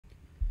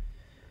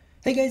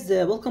Hey guys,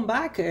 welcome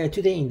back.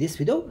 Today in this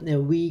video,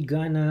 we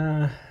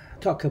gonna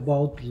talk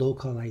about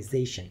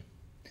localization.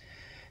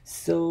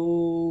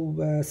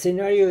 So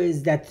scenario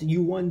is that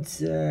you want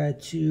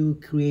to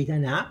create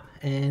an app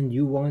and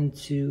you want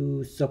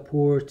to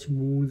support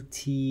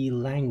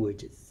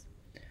multi-languages.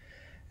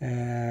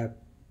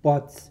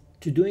 But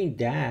to doing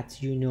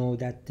that, you know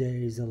that there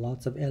is a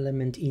lot of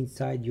element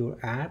inside your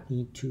app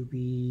need to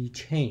be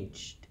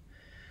changed.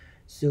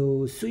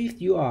 So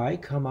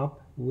SwiftUI come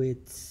up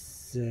with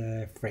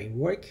a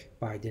framework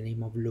by the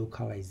name of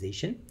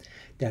localization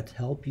that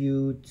help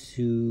you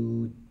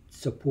to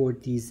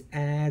support these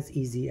as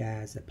easy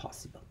as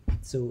possible.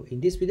 So in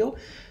this video,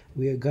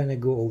 we are gonna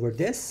go over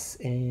this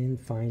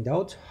and find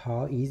out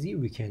how easy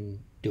we can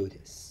do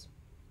this.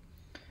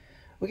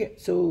 Okay,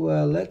 so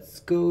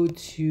let's go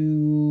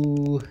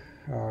to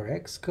our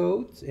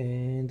Xcode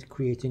and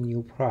create a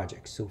new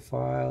project. So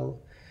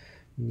file,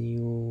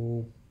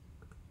 new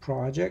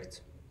project.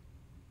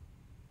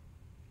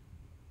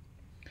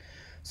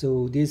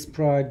 So this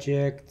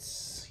project,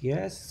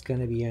 yes, it's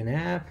gonna be an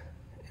app,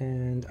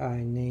 and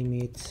I name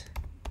it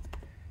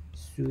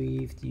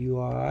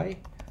SwiftUI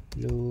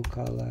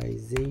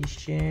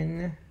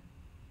Localization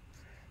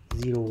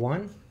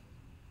 01,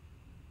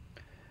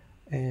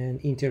 and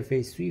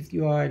interface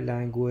SwiftUI,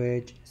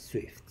 language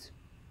Swift.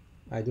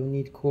 I don't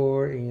need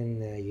core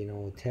in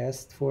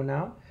test for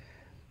now,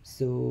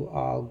 so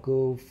I'll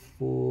go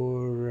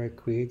for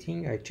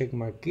creating. I check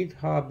my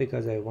GitHub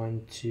because I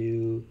want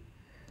to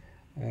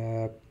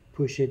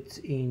push it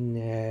in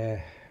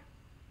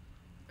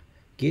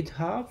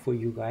GitHub for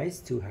you guys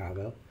to have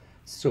a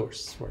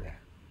source for that.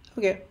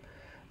 Okay,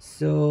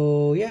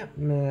 so yeah,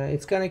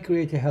 it's gonna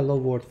create a hello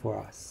world for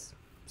us.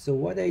 So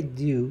what I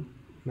do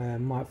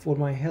for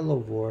my hello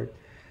world,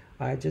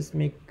 I just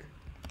make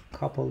a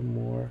couple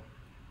more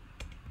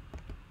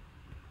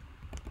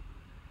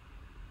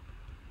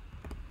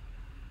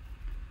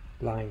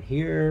line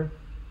here.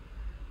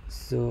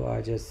 So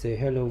I just say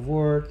hello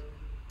world,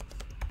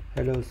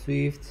 hello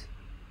Swift,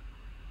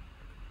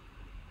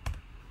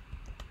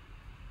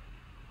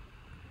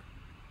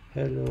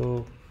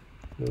 hello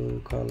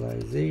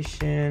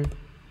localization,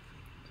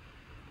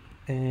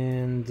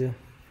 and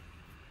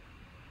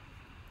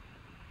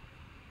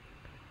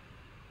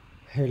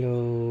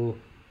hello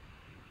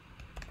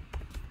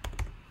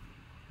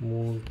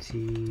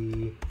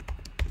multi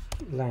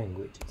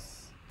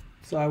languages.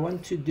 So I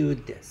want to do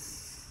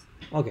this.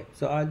 Okay,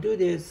 so I'll do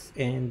this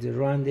and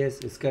run this.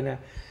 It's gonna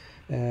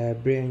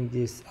bring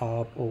this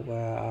up.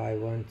 I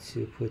want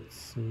to put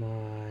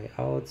my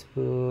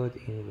output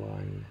in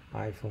one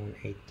iPhone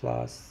 8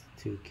 Plus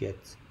to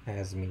get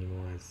as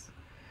minimal as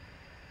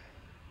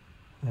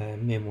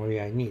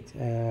memory I need.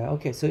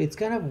 Okay, so it's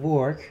gonna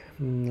work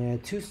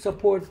to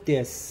support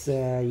this,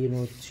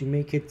 to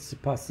make it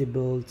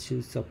possible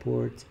to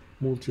support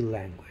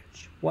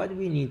multi-language. What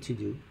we need to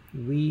do,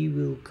 we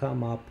will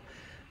come up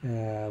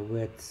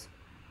with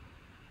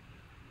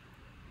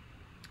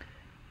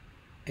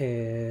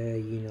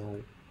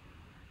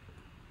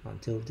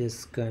until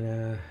this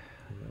gonna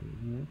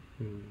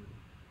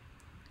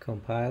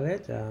compile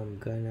it. I'm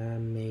gonna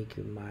make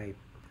my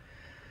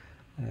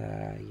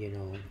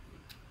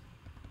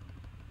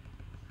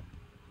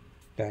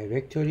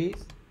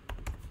directories,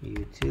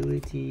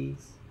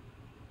 utilities.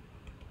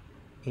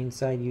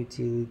 Inside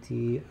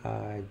utility,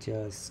 I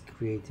just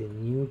create a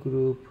new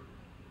group,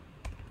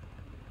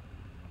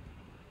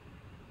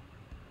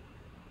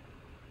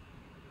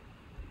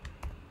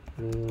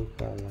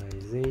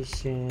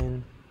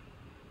 localization,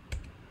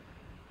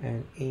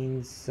 and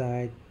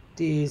inside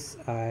this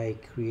I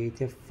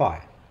create a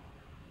file.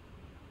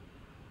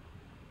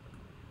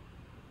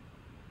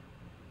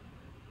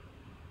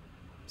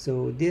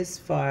 So this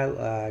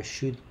file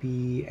should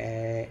be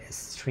a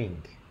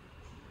string.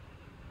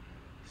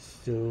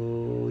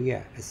 So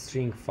yeah, a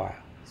string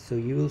file. So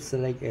you will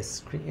select a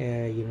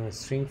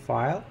string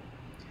file.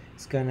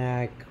 It's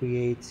gonna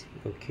create.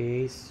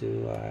 Okay, so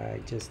I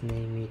just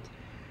name it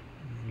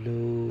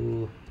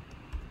localizable,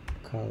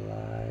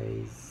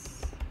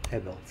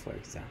 for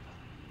example,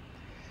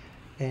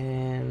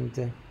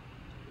 and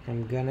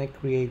I'm gonna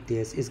create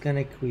this. It's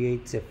gonna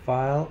create a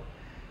file.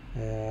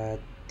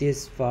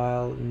 This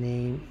file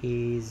name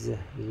is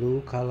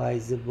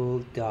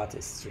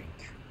localizable.string.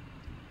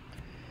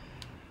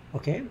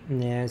 Okay,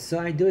 so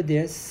I do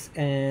this,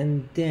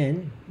 and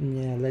then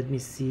let me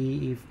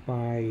see if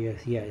my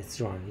yeah, it's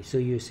run. So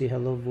you see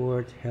hello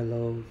world,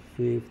 hello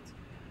Swift,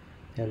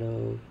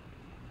 hello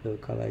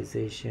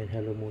localization,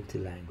 hello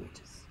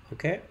multi-languages.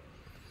 Okay,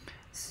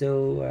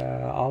 so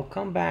I'll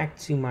come back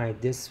to my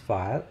this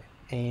file,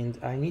 and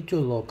I need to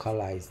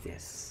localize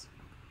this.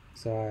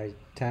 So I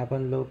tap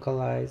on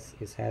localize.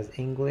 It has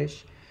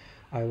English.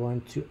 I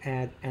want to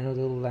add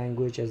another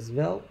language as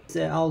well.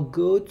 So I'll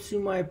go to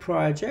my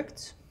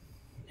project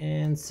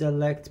and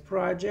select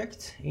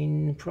project,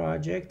 in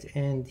project,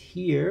 and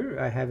here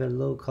I have a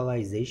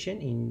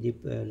localization in the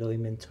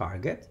deployment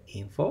target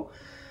info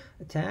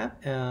tab.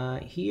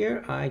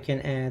 Here I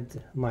can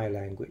add my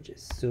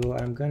languages. So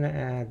I'm gonna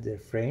add the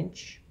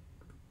French,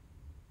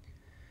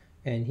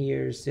 and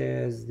here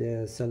says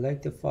the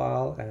select the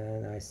file,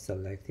 and I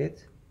select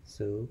it.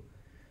 So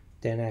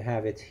then I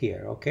have it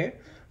here. Okay,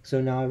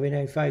 so now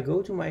if I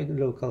go to my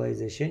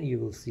localization, you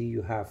will see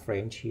you have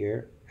French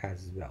here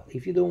as well.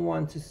 If you don't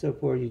want to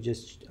support, you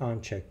just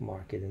uncheck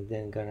mark it and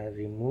then gonna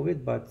remove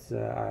it, but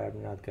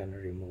I'm not gonna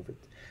remove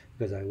it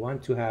because I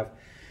want to have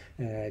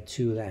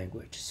two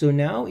language. So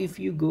now if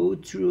you go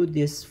through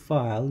this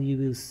file, you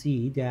will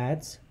see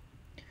that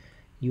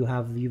you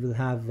will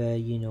have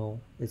you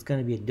know, it's going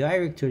to be a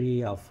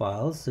directory of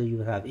files, so you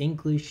will have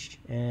English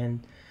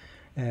and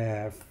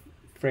uh,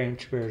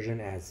 French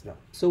version as well.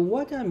 So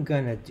what I'm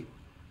gonna do,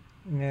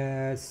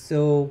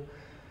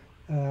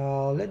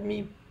 let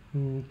me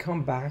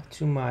come back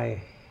to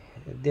my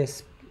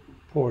this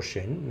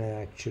portion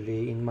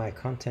actually in my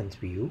content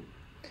view,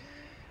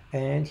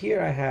 and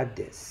here I had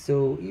this.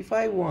 So if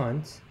I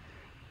want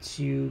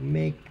to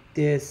make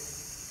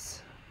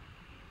this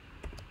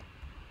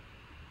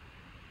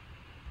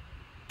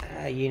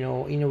you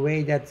know, in a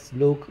way that's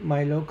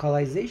my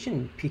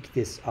localization pick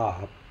this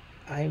up,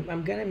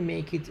 I'm gonna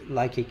make it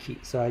like a key.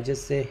 So I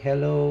just say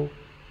hello,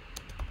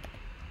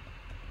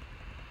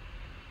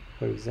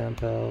 for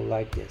example,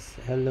 like this,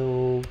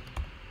 hello,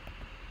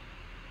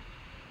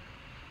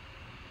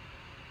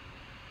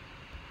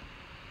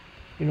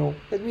 you know,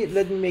 let me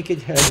make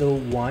it hello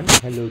 1,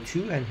 hello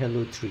 2, and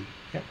hello 3,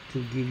 yeah,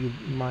 to give you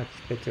much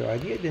better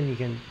idea. Then you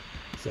can,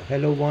 so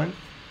hello 1,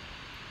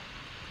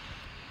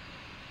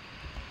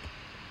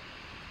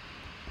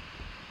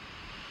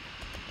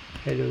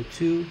 hello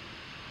 2,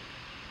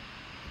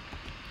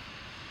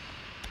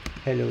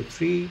 hello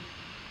 3,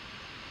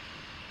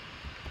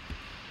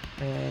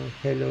 and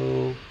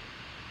hello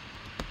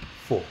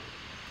 4.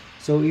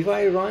 So if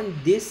I run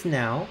this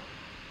now,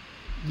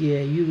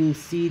 yeah, you will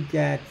see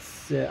that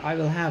I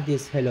will have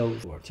this hello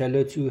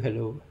to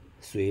hello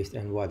Swift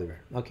and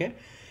whatever. Okay,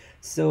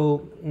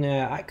 so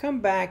I come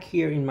back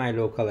here in my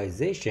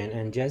localization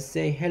and just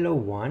say hello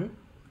 1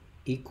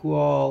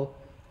 equal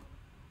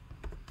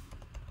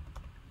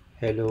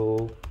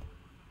hello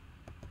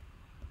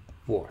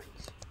world.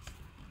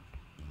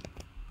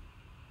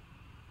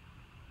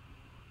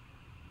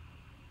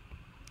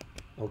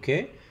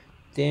 Okay,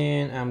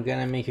 then I'm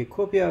gonna make a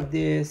copy of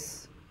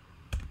this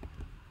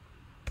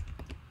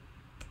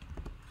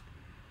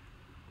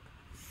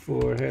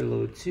for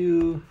hello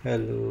 2,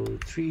 hello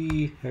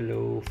 3,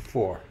 hello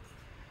 4,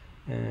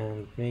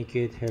 and make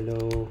it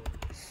hello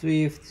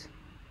Swift,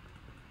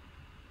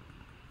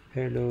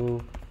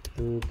 hello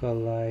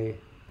localization,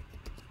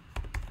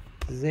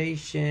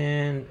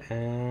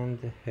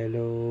 and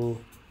hello,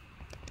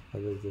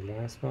 what was the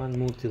last one,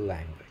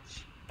 multi-language.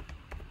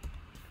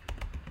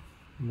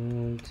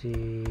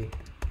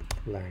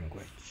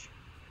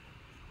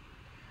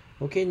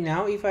 Okay,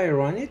 now if I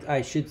run it,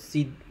 I should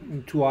see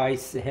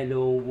twice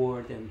hello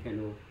world and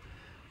hello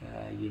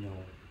you know,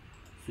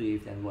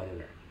 Swift and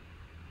whatever.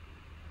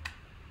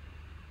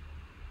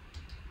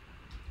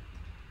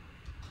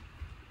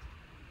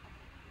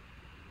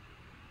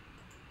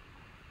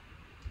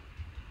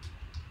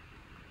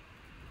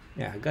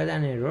 Yeah, I got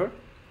an error.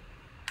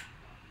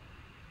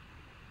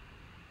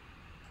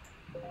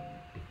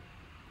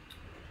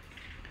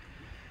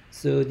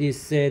 So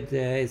this said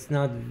it's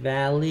not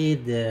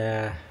valid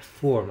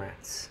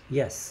formats.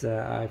 Yes,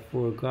 I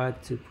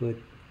forgot to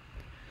put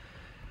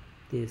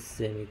this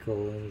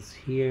semicolons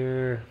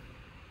here.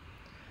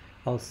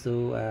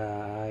 Also,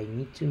 I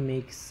need to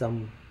make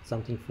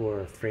something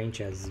for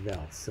French as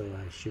well. So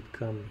I should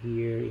come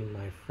here in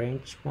my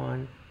French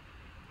one.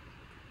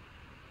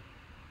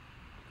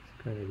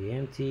 It's gonna be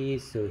empty.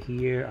 So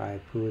here I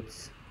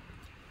put,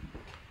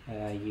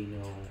 you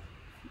know,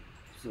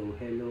 so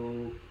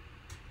hello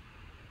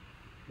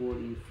word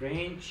in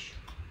French.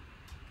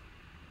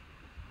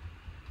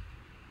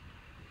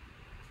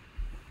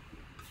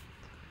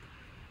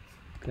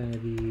 Gonna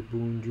be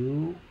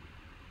bonjour.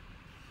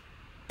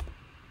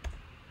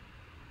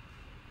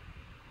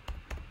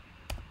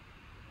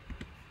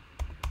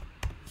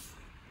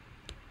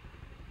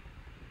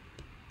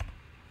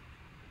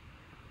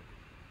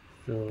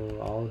 So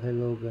all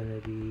hello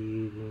gonna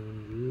be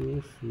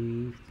bonjour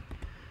Swift,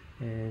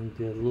 and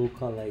the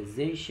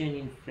localization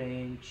in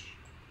French.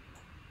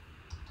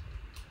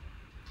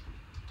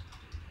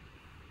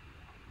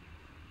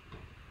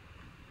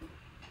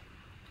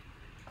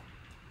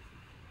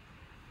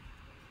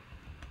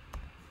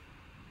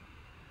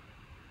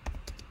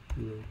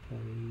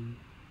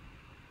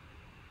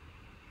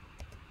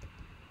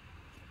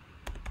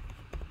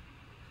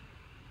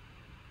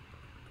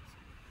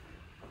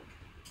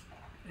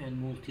 And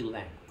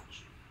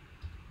multi-language.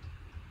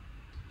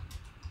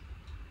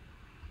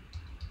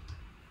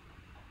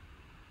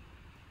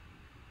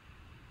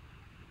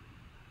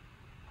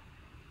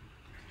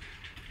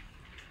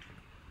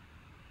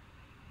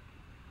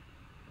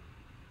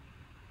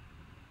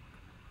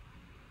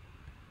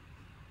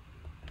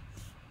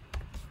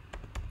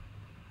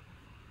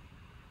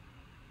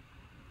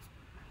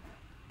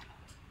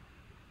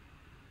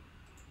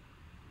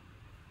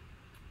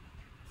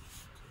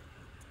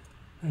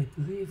 I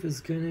believe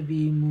it's gonna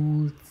be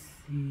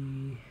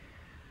multi-language.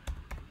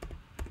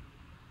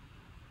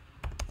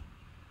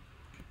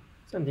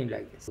 something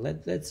like this.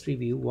 Let's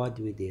review what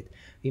we did.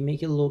 We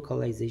make a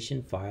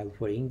localization file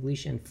for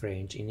English and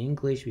French. In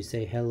English we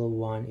say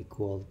hello1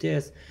 equal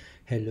this,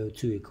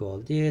 hello2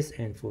 equal this,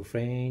 and for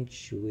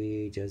French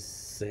we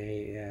just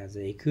say as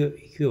a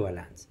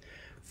equivalent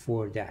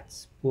for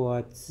that.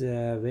 But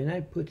when I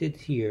put it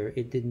here,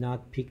 it did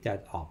not pick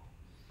that up.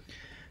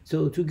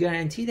 So to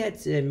guarantee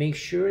that, make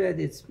sure that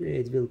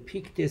it will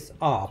pick this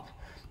up,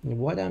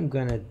 what I'm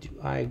gonna do,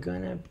 I'm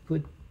gonna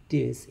put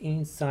this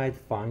inside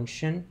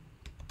function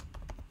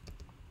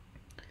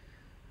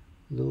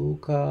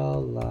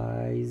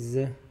localize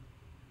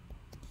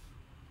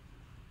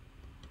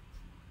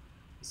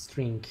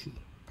string key,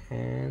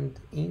 and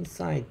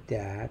inside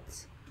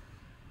that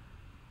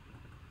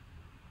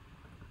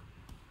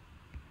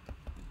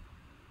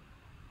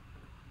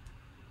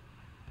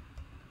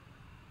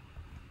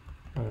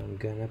I'm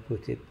gonna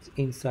put it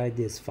inside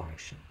this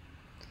function.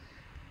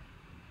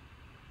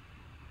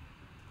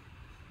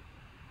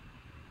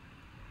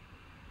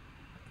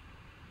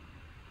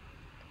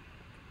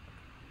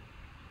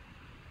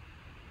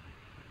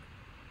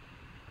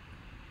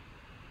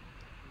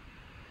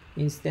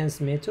 Instance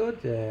method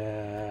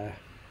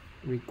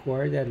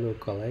require that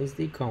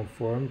localized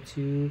conform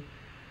to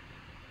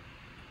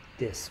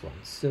this one.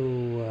 So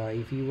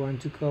if you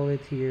want to call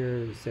it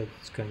here, set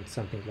kind of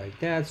something like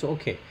that. So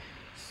okay,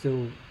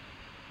 so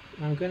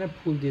I'm gonna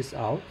pull this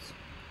out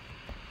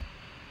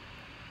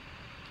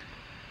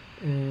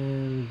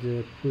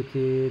and put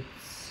it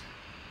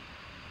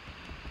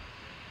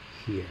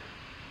here.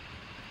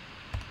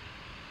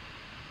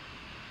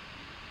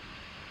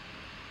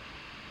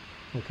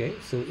 Okay,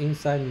 so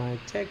inside my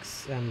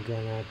text I'm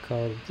gonna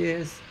call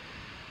this.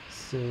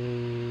 So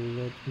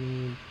let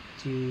me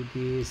do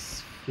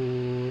this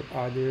for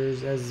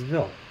others as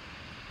well.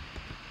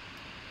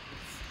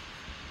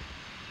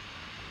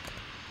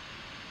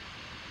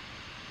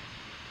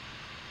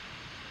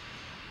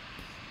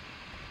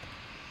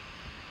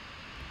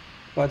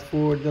 But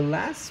for the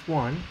last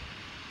one,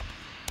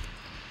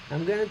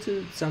 I'm gonna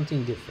do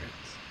something different.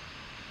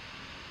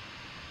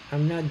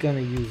 I'm not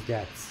gonna use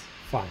that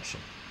function.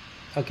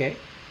 Okay,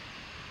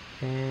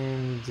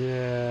 and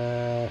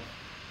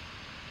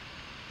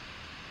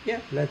yeah,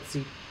 let's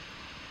see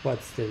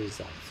what's the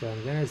result. So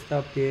I'm gonna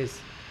stop this,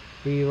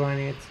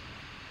 rerun it,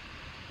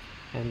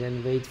 and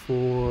then wait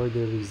for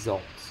the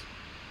results.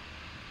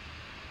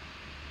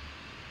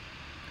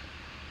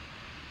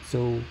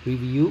 So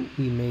review,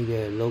 we made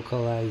a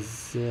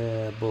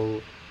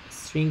localizable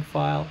string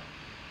file,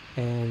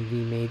 and we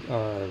made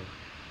our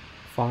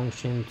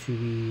function to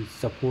be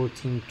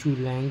supporting 2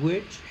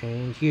 language,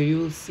 and here you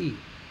will see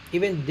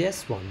even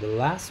this one, the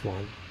last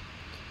one,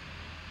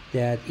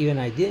 that even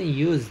I didn't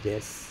use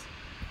this,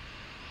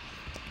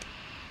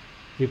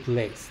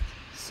 replaced.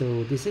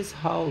 So this is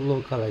how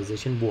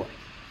localization works.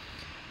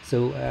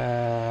 So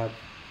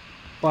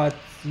but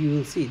you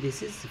will see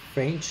this is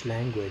French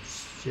language.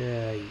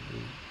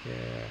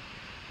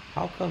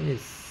 How come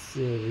it's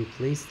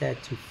replaced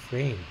that to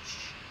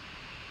French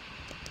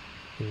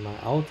in my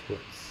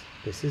outputs?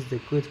 This is the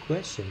good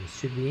question. It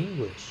should be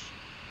English.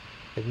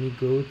 Let me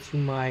go to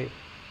my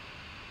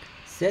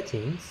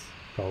settings.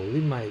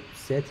 Probably my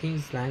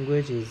settings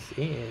language is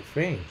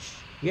French.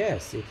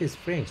 Yes, it is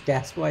French.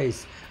 That's why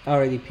it's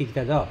already picked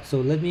that up.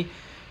 So let me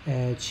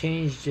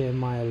change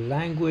my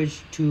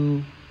language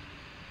to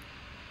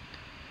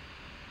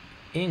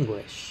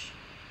English.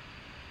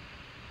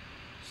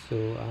 So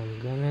I'm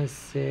gonna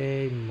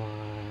say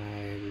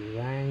my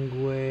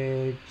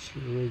language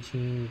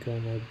origin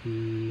gonna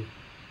be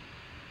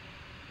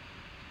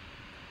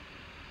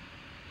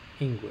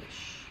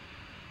English.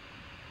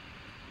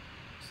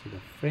 So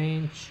the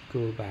French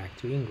go back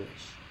to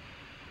English.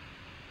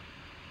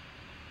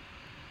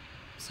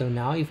 So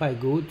now if I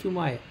go to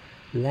my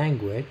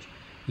language,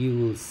 you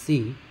will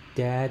see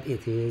that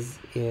it is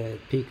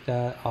picked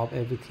up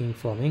everything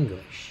from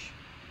English.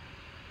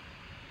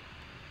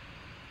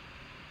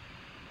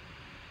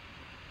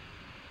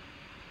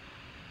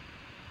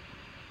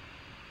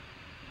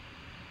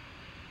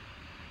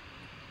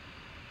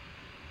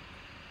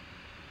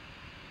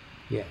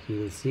 Yeah, you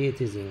will see it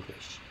is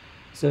English.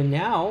 So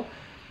now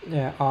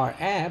our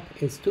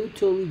app is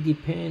totally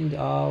depend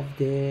of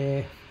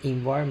the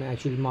environment.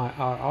 Actually,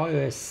 our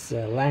iOS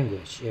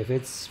language. If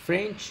it's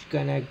French,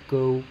 gonna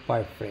go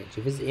by French.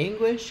 If it's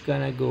English,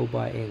 gonna go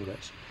by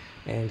English.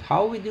 And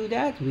how we do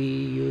that? We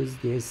use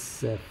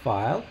this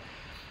file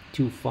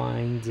to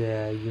find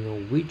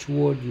which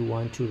word you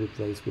want to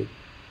replace with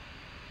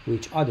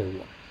which other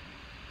word.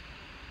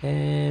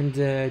 And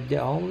the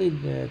only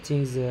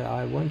things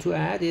I want to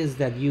add is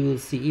that you will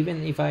see,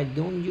 even if I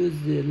don't use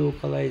the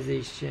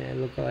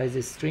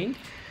localized string,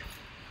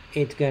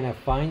 it's gonna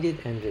find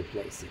it and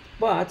replace it.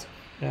 But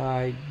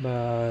I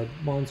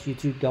want you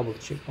to double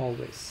check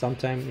always.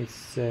 Sometimes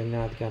it's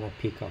not gonna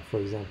pick up. For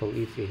example,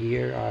 if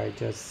here I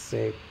just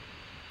say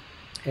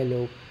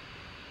hello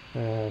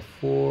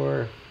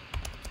for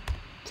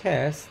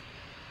test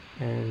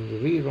and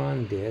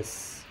rerun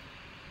this,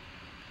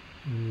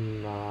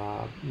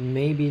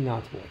 maybe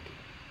not working.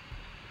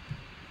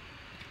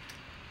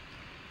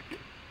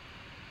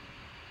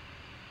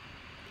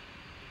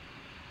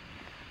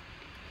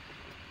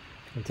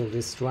 until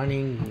this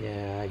running,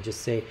 I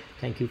just say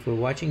thank you for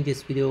watching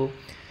this video.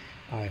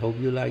 I hope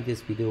you like this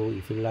video.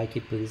 If you like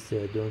it, please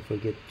don't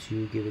forget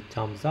to give it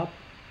thumbs up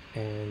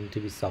and to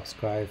be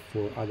subscribed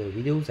for other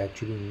videos.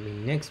 Actually, in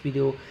the next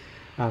video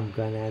I'm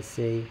gonna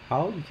say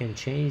how you can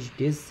change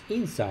this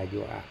inside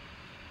your app.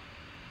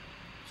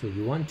 So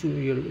you want to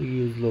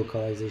use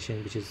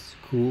localization, which is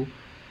cool,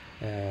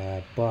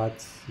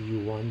 but you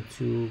want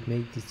to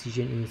make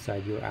decision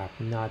inside your app,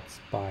 not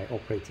by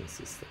operating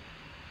system.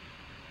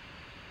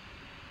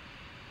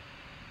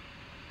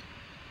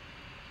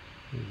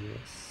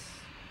 Yes,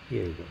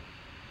 here you go.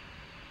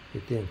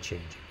 It didn't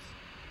change it.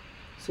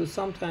 So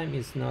sometimes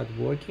it's not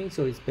working,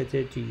 so it's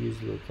better to use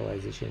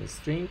localization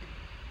string.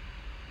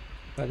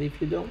 But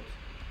if you don't,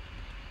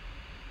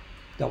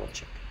 double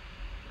check.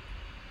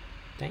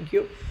 Thank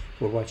you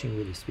for watching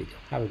this video.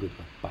 Have a good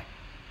one. Bye.